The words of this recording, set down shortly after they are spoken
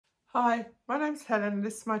Hi, my name's Helen.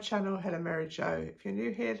 This is my channel, Helen Mary Jo. If you're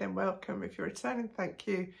new here, then welcome. If you're returning, thank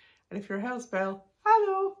you. And if you're a Hell's Bell,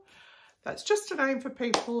 hello. That's just a name for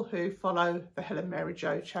people who follow the Helen Mary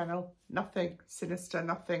Jo channel. Nothing sinister,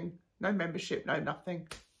 nothing, no membership, no nothing.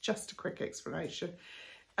 Just a quick explanation.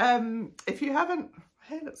 If you haven't, my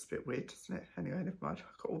hair looks a bit weird, doesn't it? Anyway, never mind.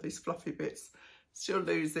 I've got all these fluffy bits. Still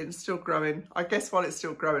losing, still growing. I guess while it's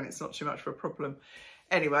still growing, it's not too much of a problem.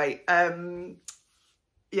 Anyway,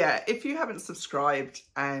 yeah, if you haven't subscribed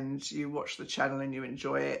and you watch the channel and you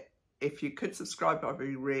enjoy it, if you could subscribe, I'd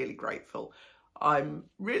be really grateful. I'm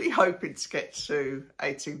really hoping to get to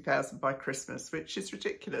 18,000 by Christmas, which is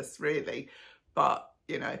ridiculous, really. But,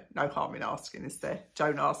 you know, no harm in asking, is there?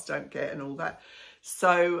 Don't ask, don't get, and all that.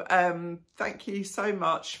 So thank you so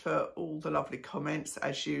much for all the lovely comments,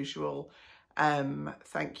 as usual.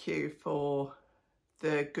 Thank you for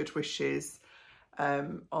the good wishes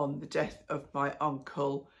on the death of my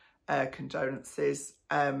uncle. Condolences.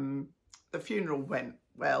 The funeral went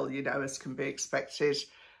well, you know, as can be expected.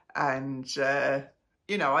 And,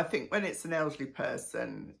 you know, I think when it's an elderly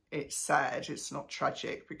person, it's sad. It's not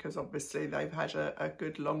tragic because obviously they've had a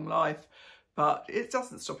good long life. But it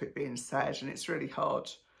doesn't stop it being sad. And it's really hard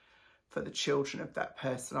for the children of that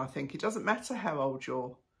person. I think it doesn't matter how old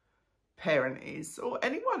your parent is or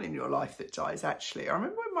anyone in your life that dies, actually. I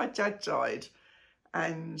remember when my dad died.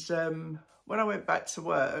 And when I went back to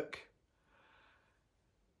work,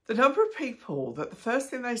 the number of people that the first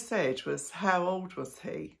thing they said was, how old was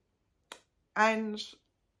he? And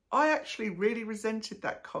I actually really resented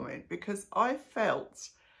that comment because I felt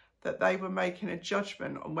that they were making a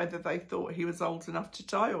judgment on whether they thought he was old enough to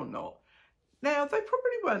die or not. Now, they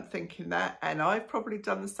probably weren't thinking that, and I've probably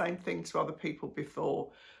done the same thing to other people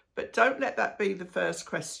before, but don't let that be the first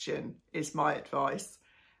question, is my advice.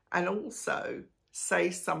 And also, say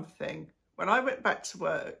something. When I went back to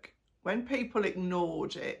work, when people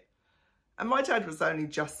ignored it, and my dad was only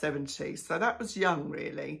just 70, so that was young,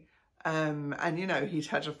 really. And, you know, he'd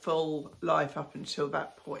had a full life up until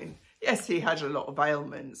that point. Yes, he had a lot of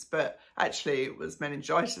ailments, but actually it was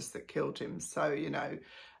meningitis that killed him. So, you know,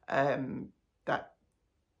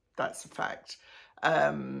 that's a fact.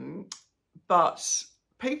 But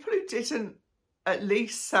people who didn't at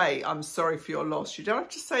least say, I'm sorry for your loss. You don't have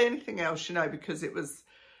to say anything else, you know, because it was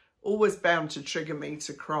always bound to trigger me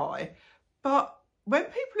to cry. But when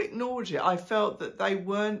people ignored it, I felt that they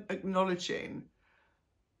weren't acknowledging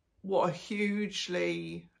what a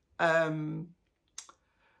hugely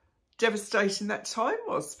devastating that time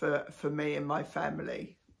was for me and my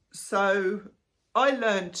family. So I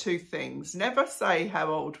learned two things. Never say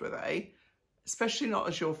how old were they, especially not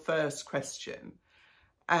as your first question.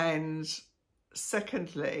 And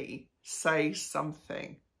secondly, say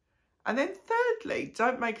something. And then thirdly,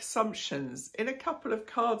 don't make assumptions. In a couple of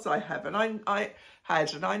cards I have, and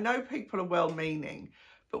I know people are well-meaning,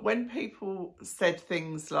 but when people said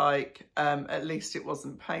things like, at least it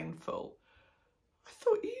wasn't painful, I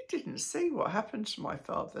thought, you didn't see what happened to my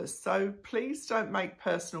father, so please don't make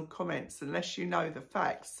personal comments unless you know the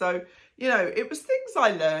facts. So, you know, it was things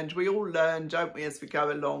I learned. We all learn, don't we, as we go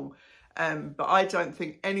along. But I don't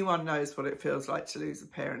think anyone knows what it feels like to lose a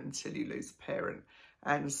parent until you lose a parent.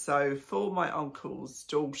 And so for my uncle's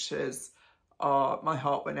daughters, my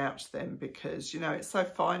heart went out to them because, you know, it's so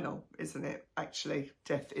final, isn't it? Actually,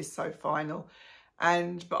 death is so final.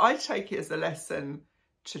 But I take it as a lesson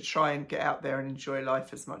to try and get out there and enjoy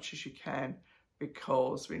life as much as you can,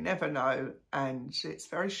 because we never know, and it's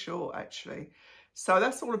very short, actually. So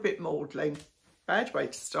that's all a bit maudlin. Bad way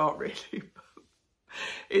to start, really.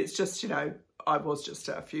 It's just, you know, I was just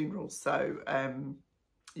at a funeral, so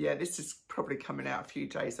yeah, this is probably coming out a few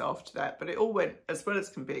days after that, but it all went as well as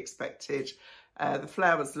can be expected. The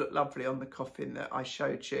flowers look lovely on the coffin that I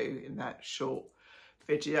showed you in that short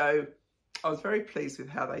video. I was very pleased with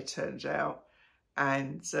how they turned out.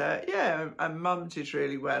 And yeah, and Mum did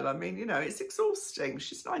really well. I mean, you know, it's exhausting.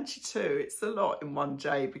 She's 92. It's a lot in one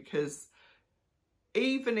day, because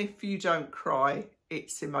even if you don't cry,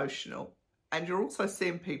 it's emotional. And you're also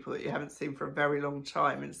seeing people that you haven't seen for a very long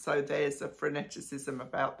time. And so there's a freneticism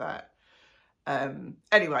about that.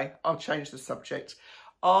 Anyway, I'll change the subject.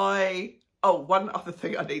 Oh, one other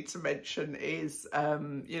thing I need to mention is,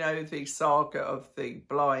 you know, the saga of the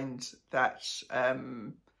blind that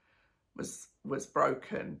was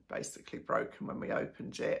broken, basically broken when we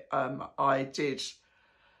opened it.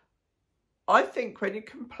 I think when you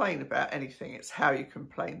complain about anything, it's how you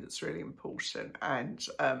complain that's really important. And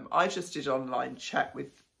I just did online chat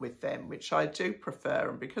with them, which I do prefer.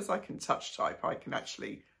 And because I can touch type, I can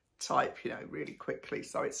actually type, you know, really quickly.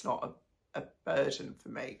 So it's not a burden for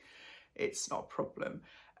me. It's not a problem.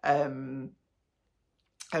 And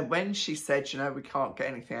when she said, you know, we can't get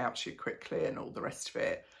anything out to you quickly and all the rest of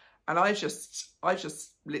it, and I just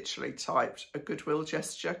literally typed a goodwill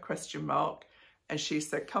gesture, ? And she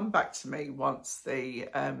said, come back to me once the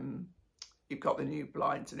you've got the new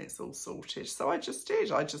blinds and it's all sorted. So I just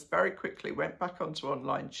did. I just very quickly went back onto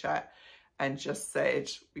online chat and just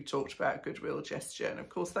said, we talked about goodwill gesture. And of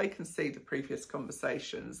course they can see the previous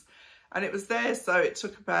conversations. And it was there, so it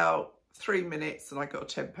took about 3 minutes and I got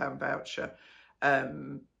a £10 voucher,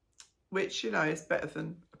 which, you know, is better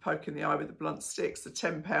than a poke in the eye with a blunt stick. So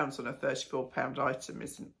 £10 on a £34 item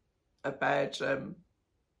isn't a bad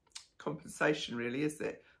compensation really, is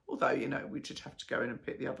it? Although, you know, we did have to go in and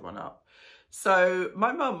pick the other one up. So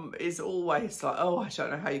my mum is always like, oh, I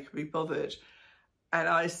don't know how you can be bothered. And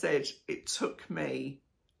I said, it took me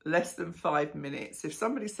less than 5 minutes. If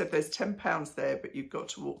somebody said there's £10 there, but you've got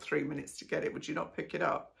to walk 3 minutes to get it, would you not pick it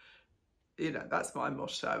up? You know, that's my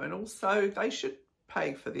motto. And also they should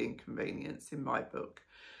pay for the inconvenience in my book.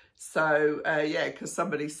 So, yeah, because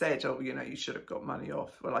somebody said, oh, you know, you should have got money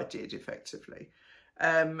off. Well, I did effectively.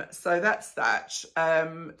 So that's that.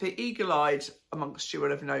 The eagle-eyed amongst you will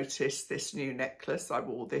have noticed this new necklace. I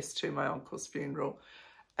wore this to my uncle's funeral.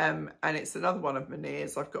 And it's another one of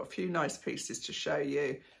Munir's. I've got a few nice pieces to show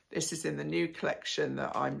you. This is in the new collection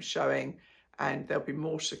that I'm showing, and there'll be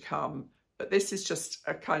more to come. But this is just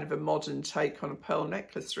a kind of a modern take on a pearl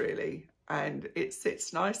necklace, really. And it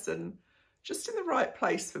sits nice and just in the right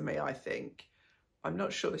place for me, I think. I'm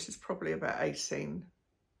not sure, this is probably about 18,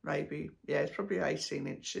 maybe. Yeah, it's probably 18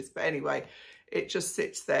 inches. But anyway, it just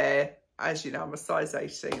sits there. As you know, I'm a size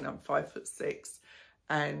 18, I'm 5'6".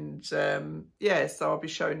 And yeah, so I'll be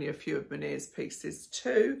showing you a few of Munir's pieces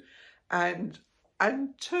too. And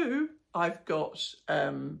two, I've got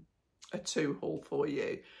a 2 haul for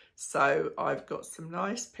you. So I've got some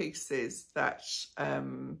nice pieces that,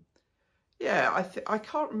 yeah, I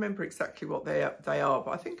can't remember exactly what they are,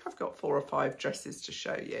 but I think I've got 4 or 5 dresses to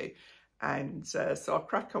show you. And so I'll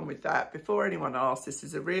crack on with that. Before anyone asks, this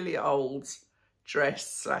is a really old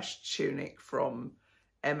dress / tunic from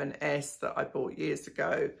M&S that I bought years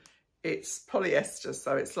ago. It's polyester,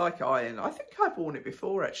 so it's like iron. I think I've worn it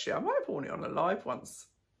before, actually. I might have worn it on a live once.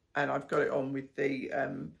 And I've got it on with the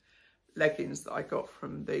leggings that I got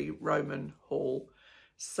from the Roman haul.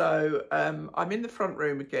 So I'm in the front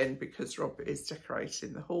room again because Rob is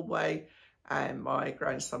decorating the hallway, and my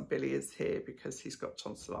grandson Billy is here because he's got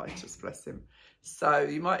tonsillitis, bless him. So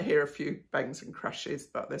you might hear a few bangs and crashes,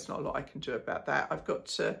 but there's not a lot I can do about that. I've got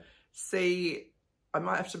to see, I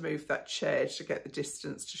might have to move that chair to get the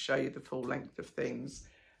distance to show you the full length of things,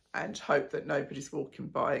 and hope that nobody's walking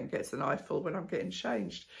by and gets an eyeful when I'm getting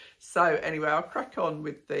changed. So anyway, I'll crack on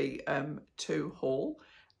with the 2 haul,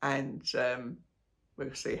 and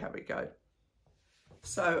we'll see how we go.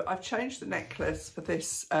 So I've changed the necklace for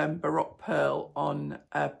this Baroque pearl on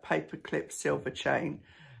a paperclip silver chain,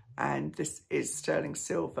 and this is sterling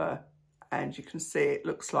silver, and you can see it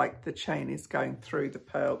looks like the chain is going through the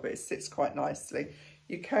pearl, but it sits quite nicely.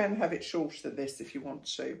 You can have it shorter than this if you want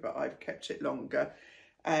to, but I've kept it longer.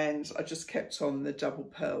 And I just kept on the double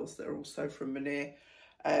pearls that are also from Munir.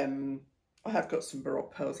 I have got some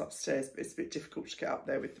Baroque pearls upstairs, but it's a bit difficult to get up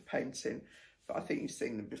there with the painting, but I think you've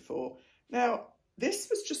seen them before. Now, this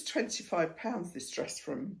was just £25, this dress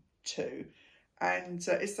from 2, and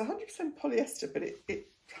it's 100% polyester, but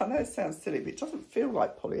I know it sounds silly, but it doesn't feel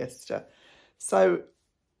like polyester. So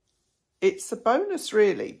it's a bonus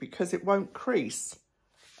really, because it won't crease.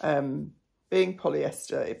 Being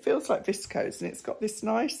polyester, it feels like viscose, and it's got this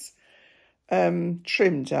nice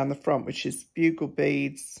trim down the front, which is bugle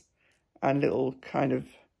beads and little kind of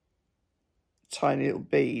tiny little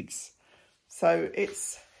beads. So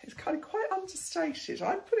it's kind of quite understated.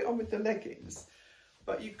 I put it on with the leggings,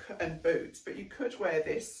 but you could, and boots, but you could wear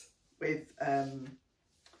this with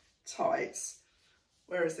tights.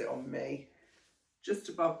 Where is it on me? Just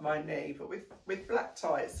above my knee, but with black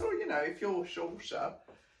tights, or, you know, if you're shorter,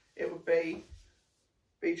 it would be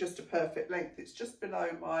just a perfect length. It's just below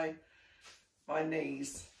my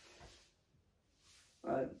knees,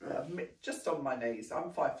 just on my knees.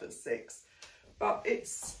 I'm 5'6", but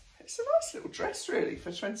it's a nice little dress really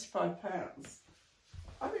for £25.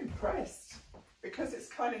 I'm impressed because it's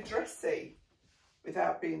kind of dressy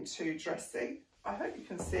without being too dressy. I hope you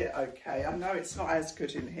can see it okay. I know it's not as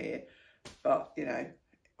good in here, but you know,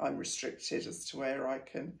 I'm restricted as to where I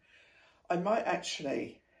can. I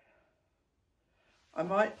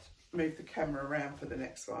might move the camera around for the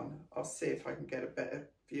next one. I'll see if I can get a better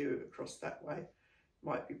view across that way.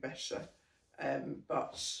 Might be better.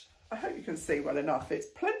 But I hope you can see well enough. It's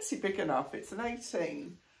plenty big enough. It's an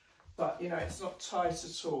 18, but you know, it's not tight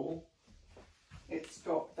at all. It's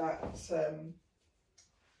got that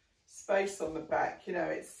space on the back. You know,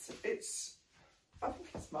 it's I think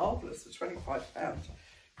it's marvellous for £25.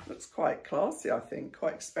 Looks quite classy, I think,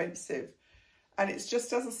 quite expensive. And it's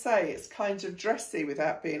just, as I say, it's kind of dressy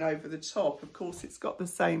without being over the top. Of course, it's got the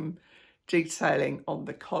same detailing on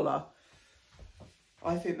the collar.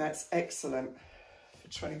 I think that's excellent for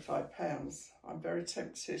 £25. I'm very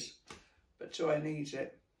tempted, but do I need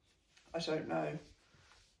it? I don't know.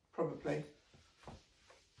 Probably.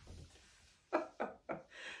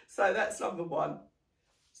 So that's number one.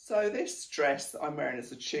 So this dress that I'm wearing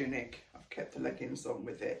is a tunic. I've kept the leggings on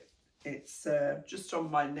with it. It's just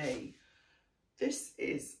on my knee. This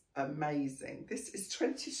is amazing. This is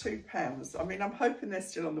 £22. I mean, I'm hoping they're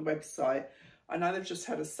still on the website. I know they've just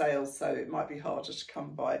had a sale, so it might be harder to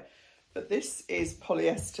come by. But this is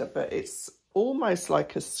polyester, but it's almost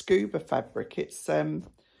like a scuba fabric. It's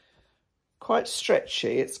quite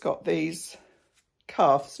stretchy. It's got these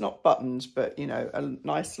cuffs, not buttoned, but, you know, a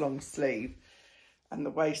nice long sleeve. And the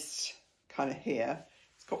waist kind of here.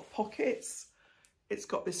 It's got pockets. It's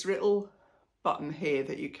got this little button here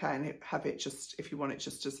that you can have it just, if you want it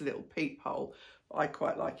just as a little peephole. I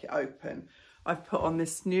quite like it open. I've put on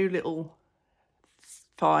this new little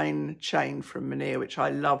fine chain from Mania, which I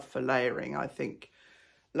love for layering. I think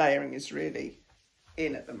layering is really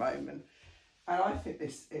in at the moment. And I think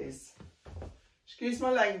this is, excuse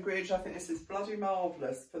my language, I think this is bloody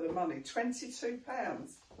marvellous for the money. £22.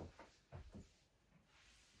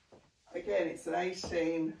 Again, it's an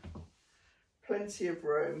 18, plenty of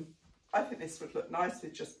room. I think this would look nice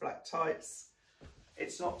with just black tights.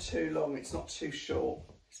 It's not too long, it's not too short.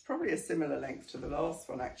 It's probably a similar length to the last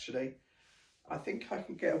one, actually. I think I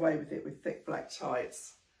can get away with it with thick black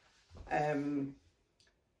tights.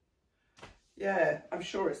 Yeah, I'm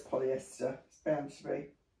sure it's polyester. It's bound to be.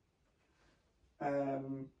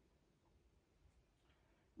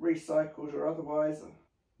 Recycled or otherwise.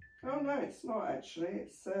 Oh no, it's not actually.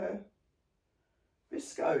 It's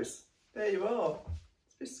viscose. There you are.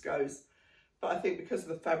 It's viscose. But I think because of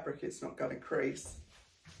the fabric, it's not going to crease.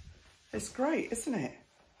 It's great, isn't it?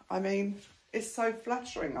 I mean, it's so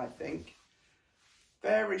flattering, I think.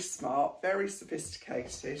 Very smart, very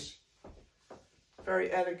sophisticated,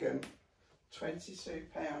 very elegant.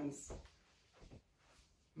 £22.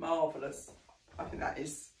 Marvellous. I think that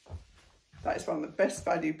is one of the best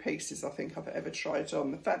value pieces I think I've ever tried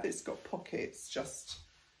on. The fact that it's got pockets just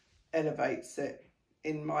elevates it,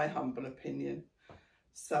 in my humble opinion.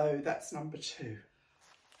 So that's number 2.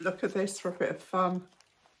 Look at this for a bit of fun.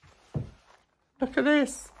 Look at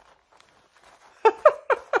this. I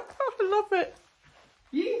love it.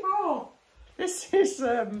 Yeehaw! This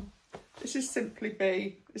is Simply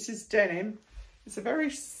Be. This is denim. It's a very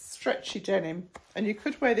stretchy denim, and you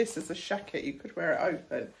could wear this as a jacket. You could wear it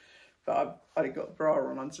open, but I've only got the bra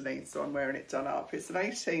on underneath, so I'm wearing it done up. It's an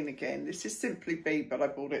 18 again. This is Simply Be, but I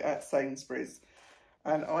bought it at Sainsbury's,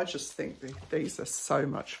 and I just think these are so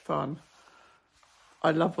much fun.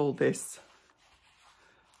 I love all this.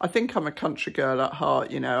 I think I'm a country girl at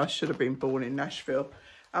heart, you know. I should have been born in Nashville.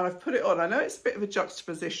 And I've put it on. I know it's a bit of a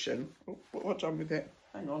juxtaposition. Oh, what have I done with it?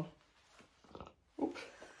 Hang on. Oh.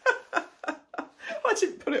 I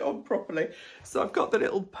didn't put it on properly. So I've got the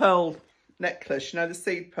little pearl necklace, you know, the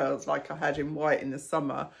seed pearls like I had in white in the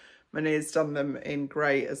summer. Mania's done them in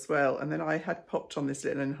grey as well. And then I had popped on this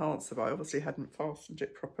little enhancer, but I obviously hadn't fastened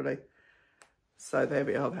it properly. So there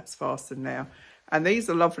we are, that's fastened now. And these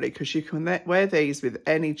are lovely because you can wear these with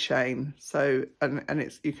any chain. So, and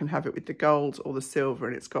it's, you can have it with the gold or the silver,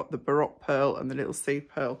 and it's got the Baroque pearl and the little seed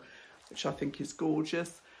pearl, which I think is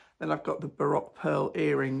gorgeous. Then I've got the Baroque pearl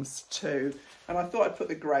earrings too. And I thought I'd put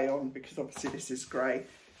the grey on because obviously this is grey.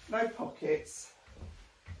 No pockets.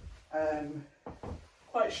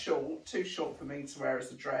 Quite short, too short for me to wear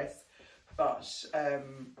as a dress. But,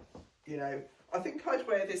 you know, I think I'd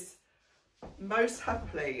wear this most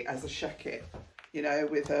happily as a jacket, you know,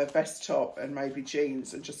 with a vest top and maybe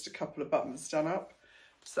jeans and just a couple of buttons done up.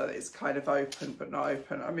 So that it's kind of open but not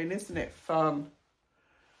open. I mean, isn't it fun?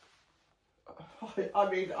 I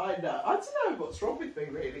mean, I know. I don't know what's wrong with me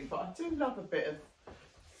really, but I do love a bit of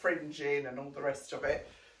fringing and all the rest of it.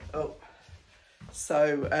 Oh,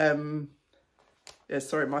 so, yeah,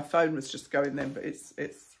 sorry, my phone was just going then, but it's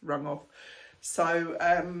rung off. So,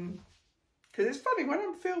 because it's funny, when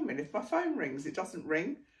I'm filming, if my phone rings, it doesn't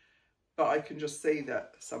ring, but I can just see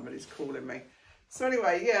that somebody's calling me. So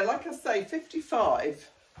anyway, yeah, like I say, 55,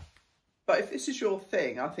 but if this is your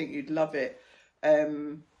thing, I think you'd love it.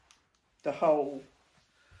 The whole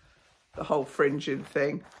fringing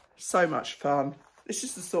thing, so much fun. This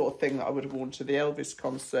is the sort of thing that I would have worn to the Elvis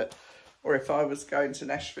concert, or if I was going to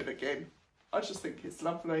Nashville again. I just think it's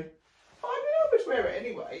lovely. I mean, I would wear it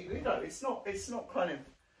anyway. You know, it's not kind of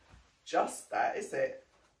just that, is it?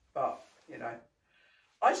 But, you know,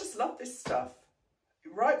 I just love this stuff.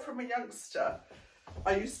 Right from a youngster,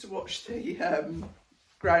 I used to watch the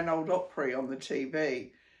Grand Ole Opry on the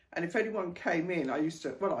TV. And if anyone came in, I used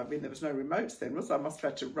to, well, I mean, there was no remotes then, was there? I must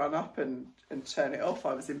have had to run up and turn it off.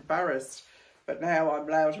 I was embarrassed. But now I'm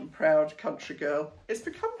loud and proud country girl. It's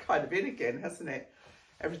become kind of in again, hasn't it?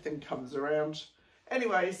 Everything comes around.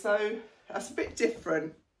 Anyway, so that's a bit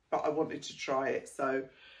different, but I wanted to try it. So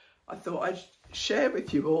I thought I'd share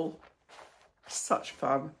with you all. Such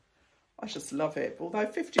fun. I just love it. Although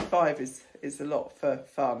 55 is a lot for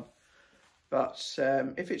fun. But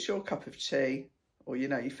if it's your cup of tea, or, you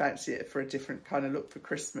know, you fancy it for a different kind of look for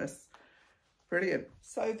Christmas, brilliant.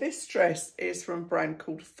 So this dress is from a brand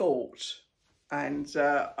called Thought. And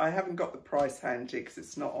I haven't got the price handy because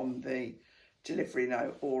it's not on the delivery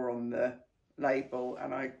note or on the label.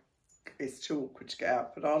 And it's too awkward to get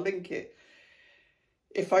out. But I'll link it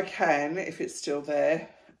if I can, if it's still there.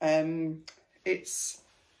 It's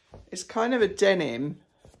kind of a denim,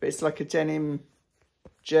 but it's like a denim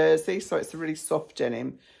jersey. So it's a really soft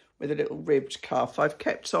denim with a little ribbed cuff. I've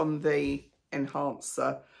kept on the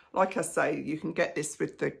enhancer. Like I say, you can get this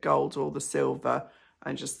with the gold or the silver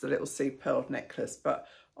and just the little seed pearl necklace. But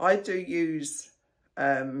I do use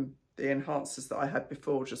the enhancers that I had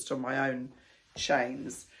before just on my own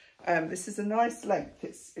chains. This is a nice length.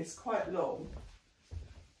 It's quite long,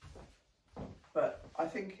 but I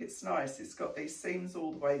think it's nice. It's got these seams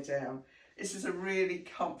all the way down. This is a really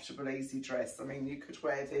comfortable, easy dress. I mean, you could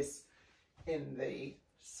wear this in the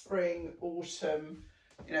spring, autumn,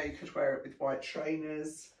 you know, you could wear it with white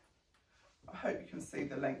trainers. I hope you can see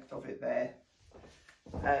the length of it there.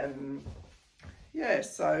 Yeah,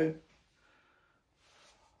 so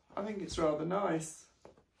I think it's rather nice.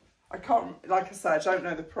 I can't, like I say, I don't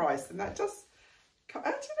know the price, and that does, I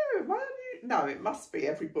don't know, no, it must be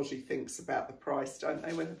everybody thinks about the price, don't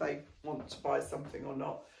they, whether they want to buy something or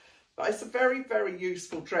not. But it's a very, very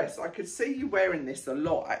useful dress. I could see you wearing this a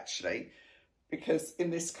lot, actually, because in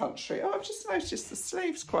this country, I've just noticed the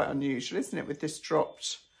sleeve's quite unusual, isn't it, with this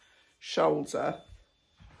dropped shoulder.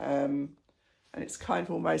 And it's kind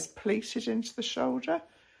of almost pleated into the shoulder.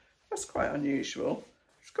 That's quite unusual.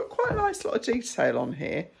 It's got quite a nice lot of detail on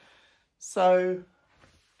here. So,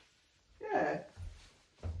 yeah,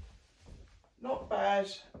 not bad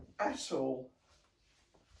at all.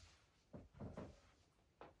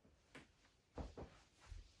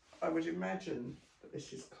 I would imagine that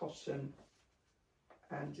this is cotton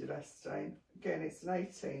and elastane. Again, it's an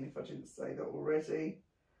 18 if I didn't say that already.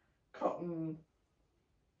 Cotton,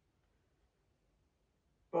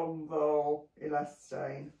 bombal,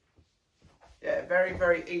 elastane. Yeah, very,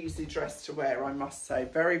 very easy dress to wear, I must say.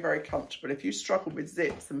 Very, very comfortable. If you struggle with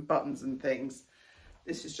zips and buttons and things,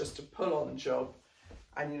 this is just a pull-on job.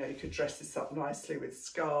 And, you know, you could dress this up nicely with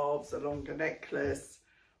scarves, a longer necklace,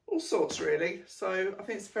 all sorts, really. So I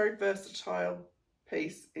think it's a very versatile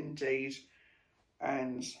piece indeed.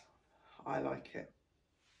 And I like it.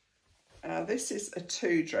 This is a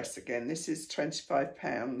 2 dress again. This is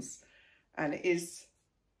 £25. And it's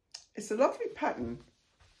a lovely pattern.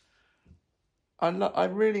 I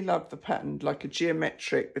really love the pattern, like a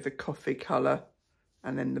geometric with a coffee colour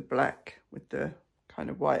and then the black with the kind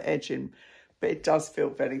of white edging. But it does feel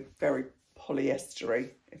very, very polyestery,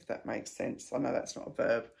 if that makes sense. I know that's not a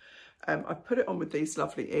verb. I put it on with these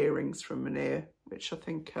lovely earrings from Manir, which I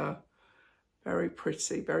think are very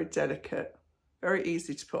pretty, very delicate, very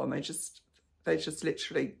easy to put on. They just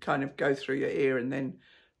literally kind of go through your ear, and then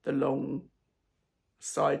the long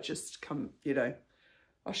side just come, you know,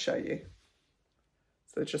 I'll show you.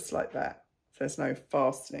 So just like that. There's no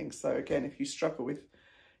fastening. So again, if you struggle with,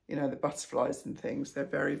 you know, the butterflies and things, they're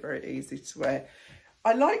very, very easy to wear.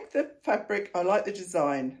 I like the fabric. I like the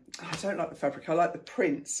design. I don't like the fabric. I like the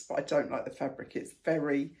prints, but I don't like the fabric. It's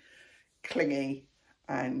very clingy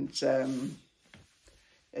and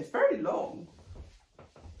it's very long.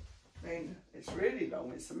 I mean, it's really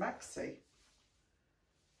long. It's a maxi.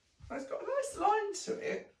 It's got a nice line to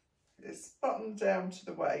it. It's buttoned down to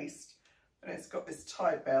the waist. And it's got this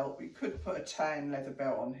tie belt. We could put a tan leather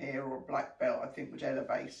belt on here, or a black belt, I think would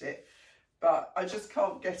elevate it. But I just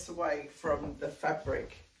can't get away from the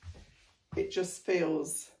fabric. It just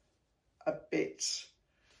feels a bit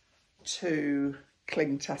too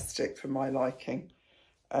cling-tastic for my liking,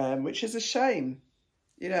 which is a shame.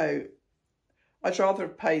 You know, I'd rather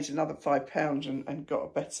have paid another £5 and got a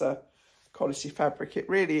better quality fabric. It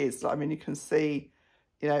really is. I mean, you can see,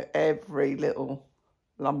 you know, every little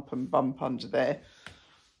lump and bump under there.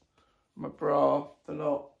 My bra, the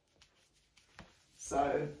lot.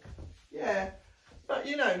 So, yeah. But,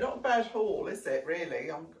 you know, not a bad haul, is it, really?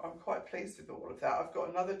 I'm quite pleased with all of that. I've got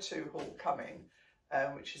another 2 haul coming,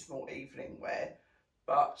 which is more evening wear.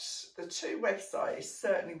 But the 2 website is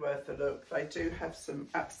certainly worth a look. They do have some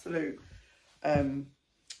absolute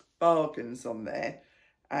bargains on there.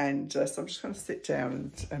 And so I'm just going to sit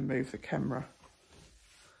down and move the camera.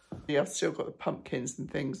 Yeah, I've still got the pumpkins and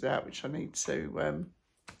things out, which I need to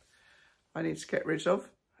get rid of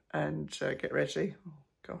and get ready. Oh,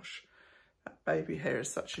 gosh. That baby hair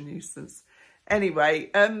is such a nuisance. Anyway,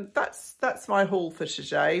 that's my haul for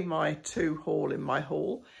today, my 2 haul in my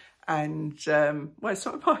haul. And, well, it's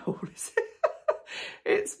not my haul, is it?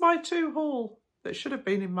 It's my 2 haul that should have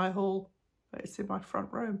been in my haul. It's in my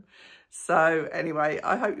front room. So, anyway,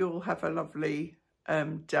 I hope you all have a lovely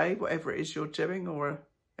day, whatever it is you're doing. Or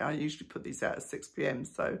I usually put these out at 6 p.m,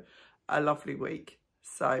 so a lovely week.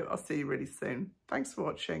 So, I'll see you really soon. Thanks for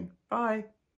watching. Bye.